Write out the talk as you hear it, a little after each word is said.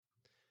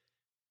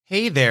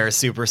Hey there,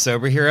 super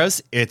sober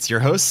heroes. It's your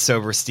host,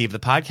 Sober Steve, the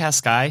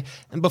podcast guy.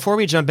 And before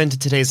we jump into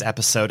today's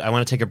episode, I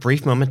want to take a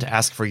brief moment to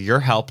ask for your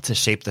help to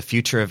shape the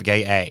future of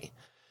Gay A.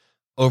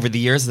 Over the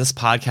years, this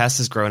podcast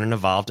has grown and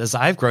evolved as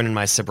I've grown in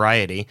my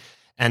sobriety.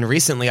 And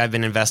recently, I've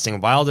been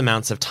investing wild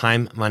amounts of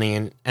time, money,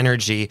 and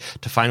energy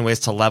to find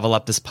ways to level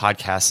up this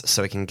podcast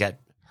so it can get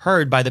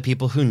heard by the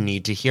people who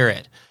need to hear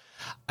it.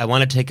 I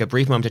want to take a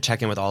brief moment to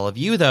check in with all of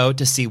you, though,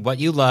 to see what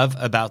you love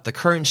about the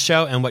current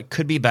show and what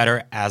could be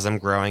better as I'm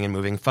growing and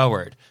moving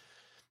forward.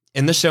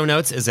 In the show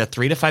notes is a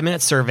 3 to 5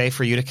 minute survey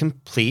for you to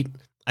complete.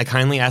 I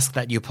kindly ask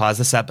that you pause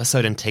this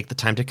episode and take the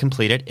time to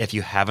complete it if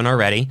you haven't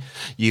already.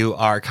 You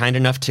are kind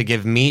enough to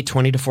give me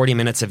 20 to 40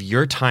 minutes of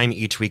your time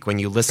each week when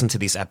you listen to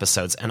these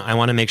episodes, and I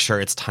want to make sure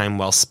it's time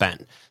well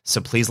spent.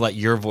 So please let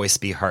your voice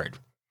be heard.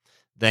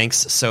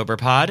 Thanks,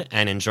 SoberPod,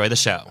 and enjoy the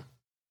show.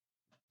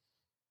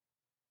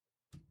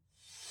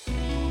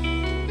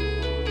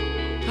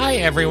 Hi,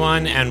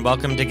 everyone, and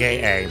welcome to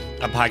Gay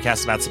A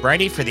podcast about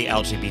sobriety for the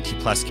LGBT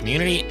plus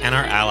community and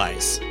our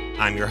allies.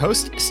 I'm your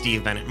host,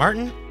 Steve Bennett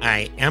Martin.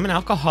 I am an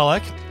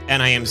alcoholic,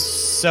 and I am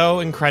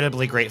so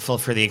incredibly grateful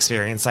for the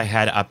experience I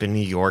had up in New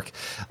York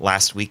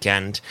last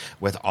weekend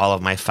with all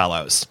of my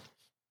fellows.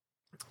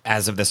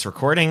 As of this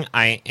recording,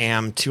 I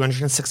am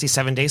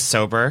 267 days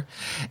sober,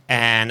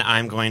 and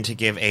I'm going to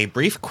give a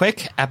brief,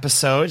 quick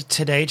episode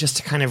today just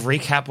to kind of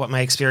recap what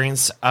my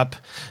experience up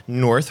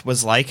north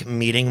was like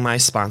meeting my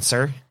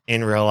sponsor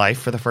in real life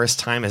for the first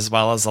time, as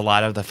well as a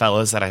lot of the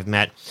fellows that I've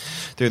met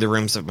through the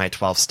rooms of my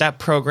 12-step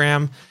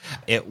program.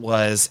 It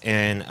was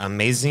an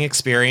amazing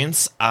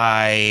experience.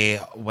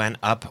 I went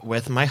up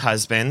with my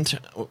husband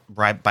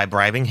by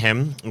bribing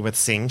him with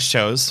seeing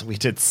shows. We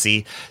did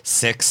see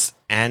Six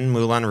and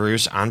Moulin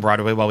Rouge on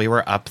Broadway while we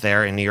were up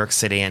there in New York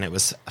City, and it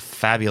was a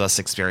fabulous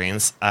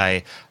experience.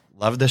 I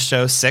love the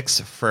show Six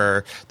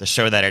for the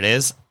show that it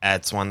is.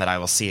 It's one that I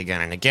will see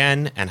again and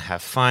again and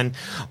have fun,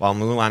 while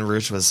Moulin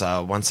Rouge was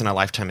a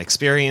once-in-a-lifetime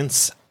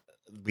experience.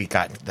 We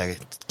got the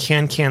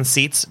can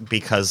seats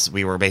because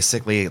we were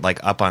basically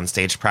like up on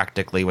stage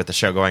practically with the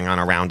show going on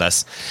around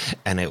us,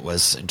 and it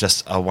was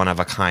just a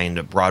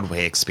one-of-a-kind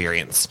Broadway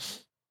experience.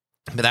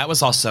 But that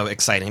was also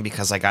exciting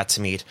because I got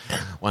to meet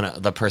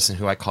the person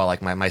who I call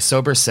like my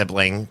sober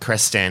sibling,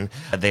 Kristen.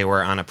 They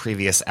were on a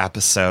previous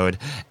episode,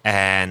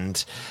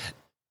 and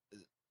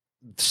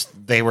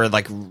they were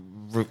like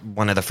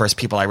one of the first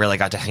people I really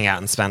got to hang out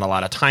and spend a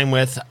lot of time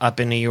with up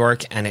in New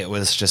York, and it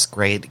was just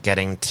great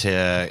getting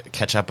to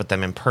catch up with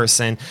them in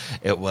person.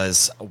 It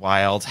was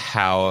wild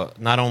how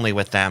not only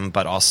with them,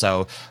 but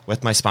also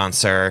with my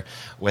sponsor,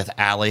 with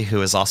Allie,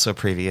 who is also a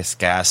previous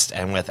guest,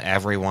 and with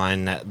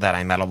everyone that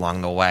I met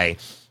along the way,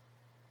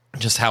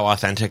 just how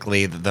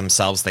authentically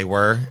themselves they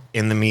were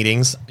in the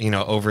meetings,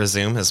 over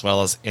Zoom as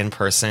well as in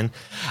person.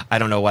 I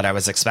don't know what I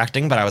was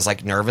expecting, but I was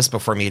like nervous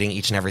before meeting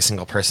each and every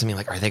single person. Being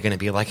like, are they going to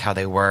be like how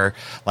they were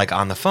like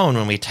on the phone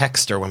when we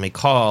text or when we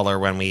call or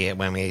when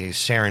we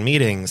share in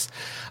meetings?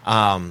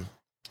 I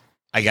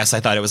guess I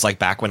thought it was like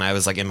back when I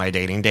was like in my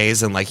dating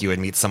days and like you would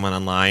meet someone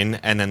online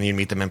and then you'd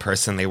meet them in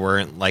person. They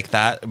weren't like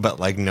that, but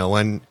like no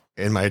one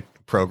in my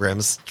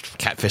programs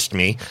catfished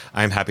me.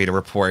 I'm happy to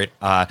report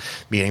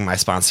meeting my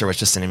sponsor was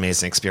just an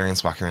amazing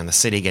experience, walking around the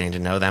city, getting to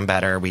know them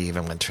better. We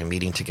even went to a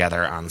meeting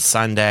together on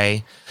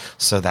Sunday,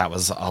 so that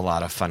was a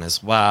lot of fun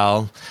as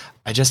well.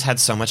 I just had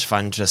so much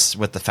fun just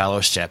with the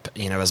fellowship,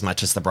 as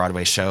much as the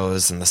Broadway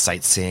shows and the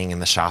sightseeing and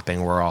the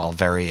shopping were all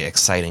very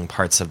exciting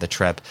parts of the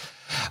trip.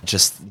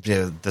 Just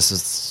this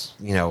is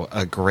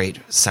a great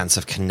sense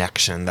of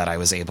connection that I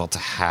was able to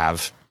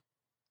have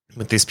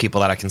with these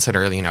people that I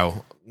consider,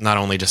 not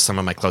only just some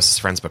of my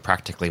closest friends, but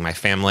practically my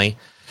family.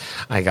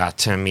 I got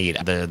to meet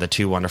the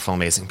two wonderful,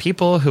 amazing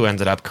people who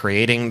ended up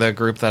creating the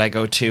group that I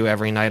go to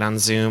every night on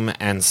Zoom.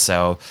 And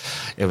so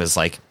it was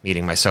like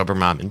meeting my sober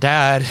mom and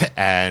dad.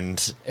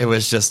 And it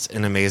was just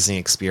an amazing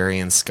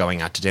experience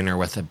going out to dinner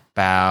with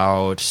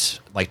about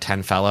like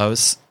 10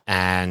 fellows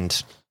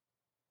and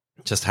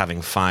just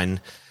having fun.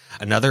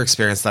 Another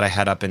experience that I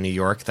had up in New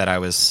York that I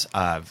was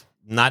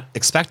not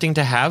expecting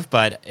to have,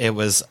 but it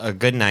was a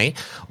good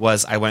night,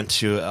 was I went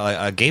to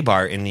a gay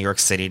bar in New York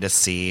City to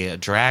see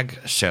drag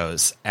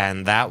shows.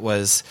 And that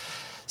was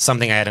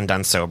something I hadn't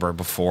done sober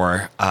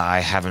before.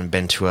 I haven't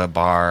been to a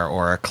bar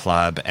or a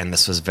club, and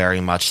this was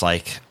very much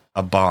like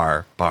a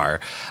bar.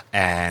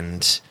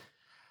 And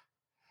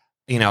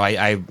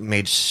I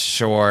made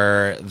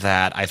sure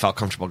that I felt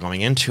comfortable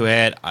going into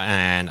it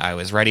and I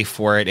was ready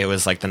for it. It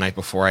was like the night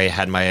before I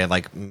had my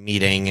like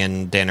meeting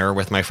and dinner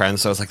with my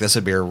friends. So I was like, this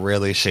would be a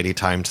really shitty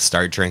time to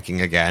start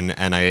drinking again.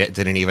 And I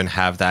didn't even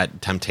have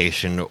that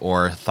temptation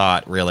or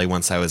thought really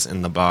once I was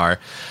in the bar,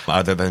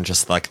 other than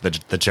just like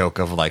the joke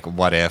of like,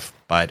 what if,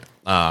 but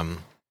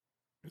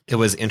it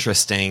was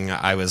interesting.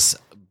 I was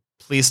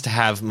pleased to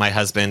have my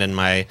husband and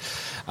my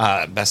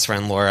best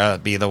friend Laura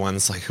be the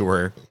ones like who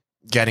were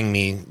getting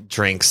me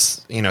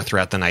drinks,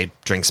 throughout the night,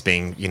 drinks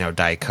being,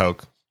 Diet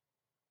Coke.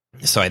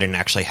 So I didn't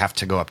actually have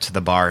to go up to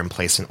the bar and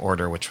place an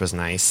order, which was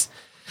nice.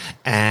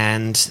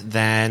 And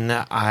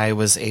then I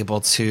was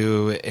able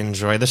to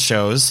enjoy the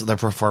shows. The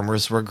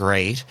performers were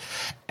great.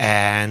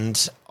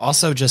 And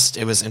also just,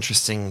 it was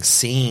interesting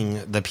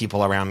seeing the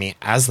people around me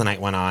as the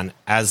night went on,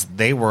 as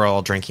they were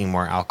all drinking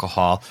more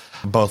alcohol.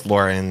 Both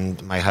Laura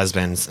and my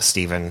husband,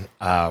 Stephen,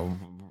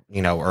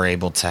 are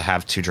able to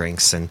have 2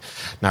 drinks and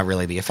not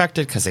really be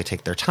affected because they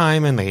take their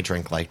time and they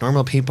drink like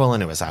normal people.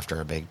 And it was after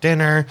a big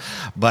dinner.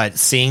 But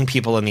seeing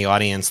people in the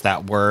audience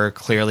that were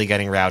clearly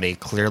getting rowdy,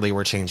 clearly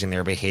were changing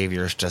their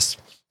behaviors, just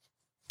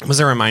was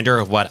a reminder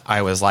of what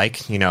I was like.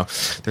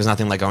 There's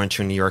nothing like going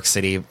to a New York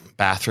City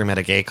bathroom at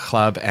a gay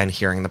club and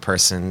hearing the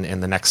person in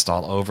the next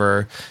stall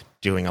over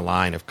doing a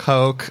line of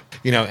Coke,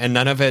 and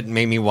none of it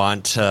made me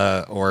want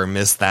to or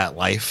miss that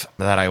life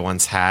that I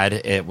once had.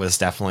 It was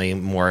definitely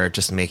more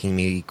just making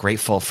me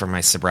grateful for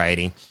my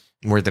sobriety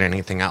more than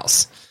anything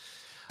else.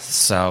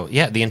 So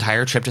yeah, the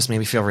entire trip just made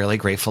me feel really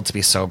grateful to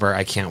be sober.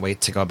 I can't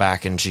wait to go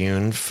back in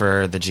June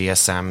for the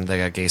GSM,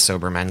 the Gay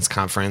Sober Men's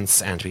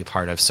Conference, and to be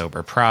part of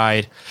Sober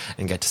Pride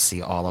and get to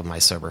see all of my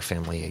sober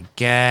family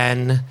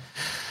again.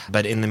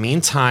 But in the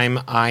meantime,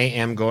 I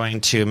am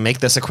going to make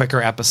this a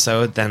quicker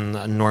episode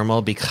than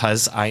normal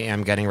because I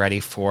am getting ready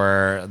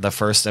for the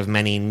first of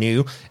many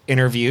new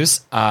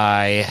interviews.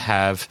 I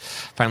have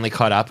finally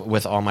caught up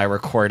with all my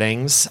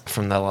recordings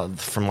from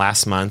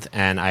last month,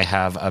 and I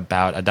have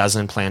about a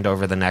dozen planned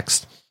over the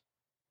next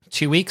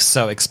 2 weeks.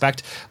 So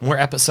expect more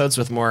episodes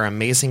with more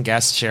amazing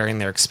guests sharing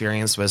their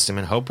experience, wisdom,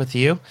 and hope with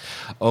you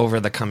over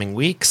the coming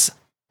weeks.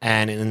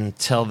 And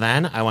until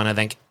then, I want to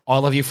thank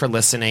all of you for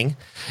listening.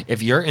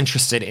 If you're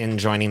interested in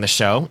joining the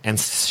show and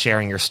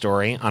sharing your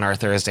story on our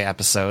Thursday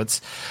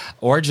episodes,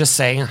 or just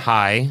saying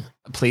hi,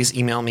 please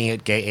email me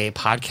at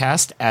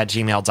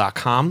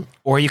gayapodcast@gmail.com,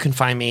 or you can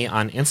find me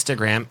on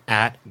Instagram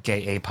at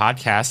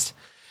gayapodcast.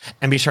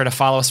 And be sure to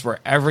follow us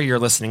wherever you're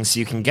listening so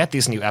you can get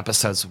these new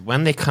episodes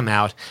when they come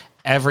out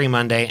every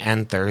Monday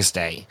and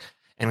Thursday.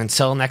 And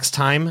until next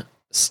time,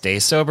 stay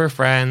sober,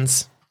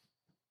 friends.